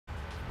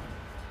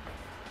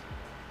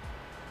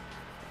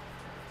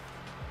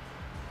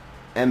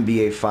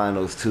NBA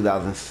Finals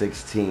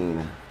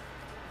 2016.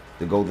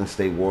 The Golden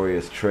State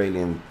Warriors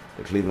trailing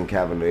the Cleveland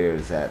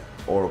Cavaliers at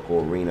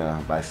Oracle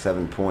Arena by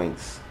 7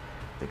 points.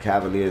 The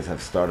Cavaliers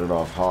have started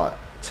off hot.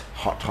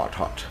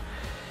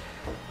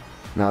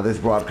 Now this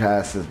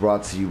broadcast is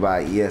brought to you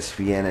by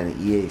ESPN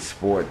and EA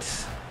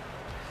Sports.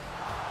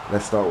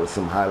 Let's start with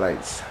some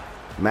highlights.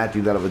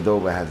 Matthew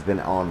Dellavedova has been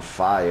on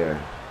fire.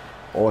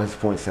 All his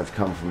points have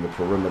come from the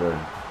perimeter.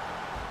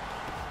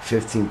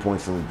 15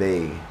 points on the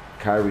day.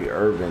 Kyrie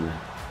Irving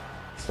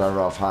started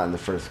off hot in the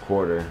first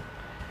quarter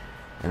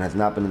and has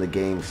not been in the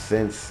game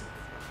since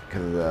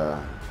because of the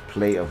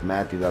play of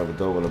Matthew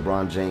Dellavedova.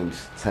 LeBron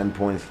James, 10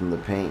 points from the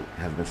paint,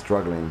 has been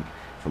struggling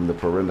from the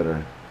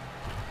perimeter.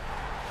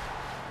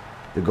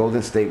 The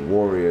Golden State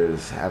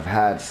Warriors have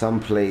had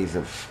some plays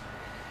of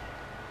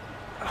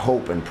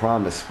hope and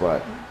promise,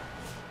 but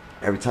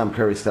every time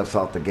Curry steps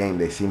off the game,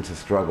 they seem to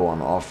struggle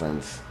on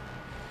offense.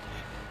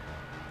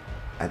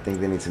 I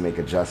think they need to make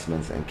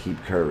adjustments and keep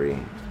Curry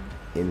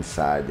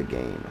inside the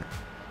game,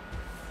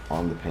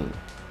 on the paint.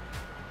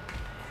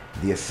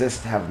 The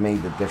assists have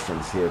made the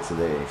difference here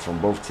today from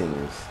both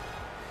teams.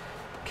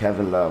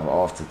 Kevin Love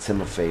off to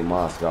Timofey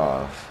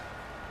Mozgov.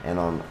 And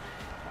on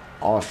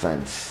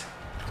offense,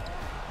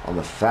 on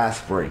the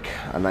fast break,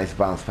 a nice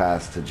bounce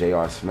pass to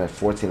J.R. Smith.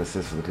 14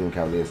 assists for the Cleveland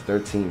Cavaliers,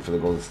 13 for the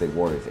Golden State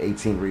Warriors.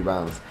 18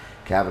 rebounds,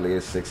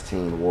 Cavaliers,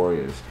 16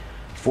 Warriors.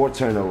 4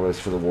 turnovers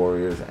for the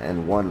Warriors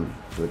and 1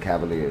 for the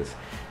Cavaliers.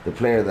 The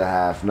player of the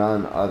half,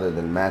 none other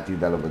than Matthew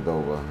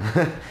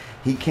Dellavedova.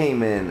 He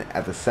came in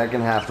at the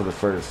second half of the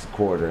first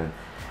quarter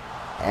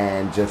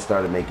and just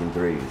started making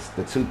threes.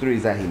 The 2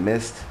 threes that he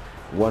missed,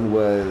 one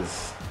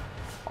was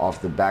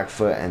off the back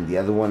foot and the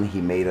other one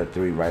he made a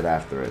 3 right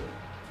after it.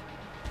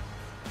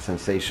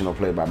 Sensational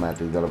play by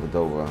Matthew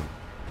Dellavedova.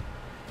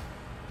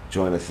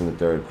 Join us in the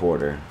third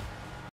quarter.